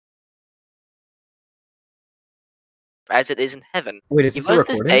as it is in heaven. Wait, is this a Give us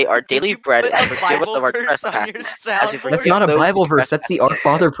this recording? day our daily bread put and a forgive us Bible of our verse on your trespasses. as we soundboard? That's forgive not a those who Bible verse. That's the Our trespass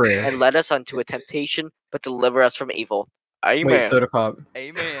Father against us. prayer. And let us unto a temptation, but deliver us from evil. Amen. Wait, Soda Pop.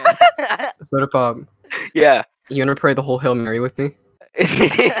 Amen. Soda Pop. Yeah. You wanna pray the whole Hail Mary with me?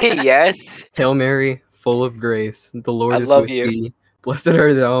 Yes. Hail Mary, full of grace, the Lord I is love with you. thee. Blessed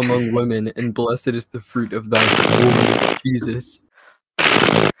art thou among women, and blessed is the fruit of thy womb, Jesus.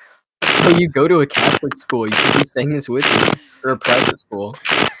 When you go to a Catholic school, you should be saying this with me, or a private school.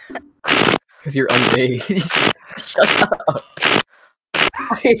 Because you're underage. Shut up.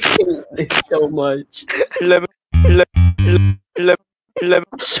 I hate this so much. Lemon.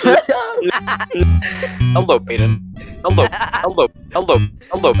 Shut up. Hello, Peyton. Hello. Hello. Hello.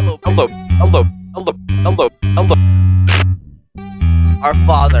 Hello. Hello, Hello. Hello. Hello. Hello. Hello. Our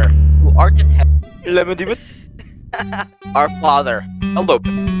Father, who art in heaven. Lemon demon. Our Father. Hello.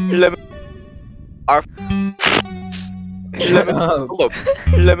 Lemon. Our. Shut Lemon. up. Hello.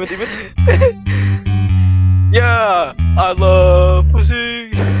 Lemon demon. Yeah, I love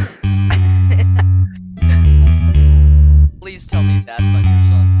pussy. Please tell me that's on your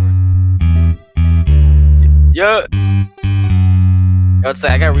soundboard. Yeah. Let's say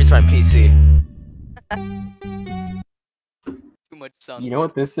I gotta restart my PC. Too much sound. You know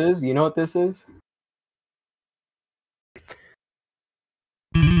what this is? You know what this is?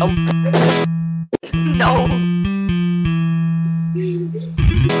 No.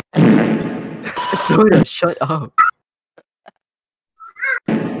 Soda, shut up.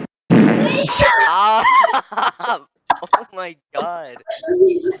 Ah! Oh my god.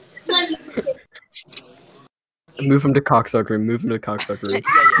 Move him to cocksucker. Move him to cocksucker. Yeah.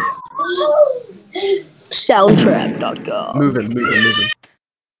 Soundtrap.com. Move him. Move him. Move him.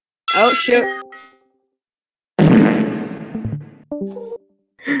 Oh shit.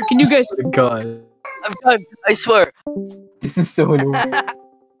 Can you guys? Oh, God, I'm done. I swear. this is so annoying.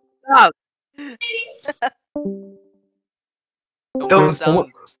 Stop. No Don't more someone-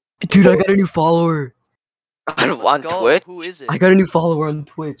 sound. Dude, I got a new follower. On Go. Twitch. Who is it? I got a new follower on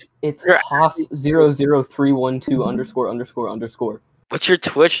Twitch. It's You're- Haas00312 _____. What's your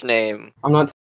Twitch name? I'm not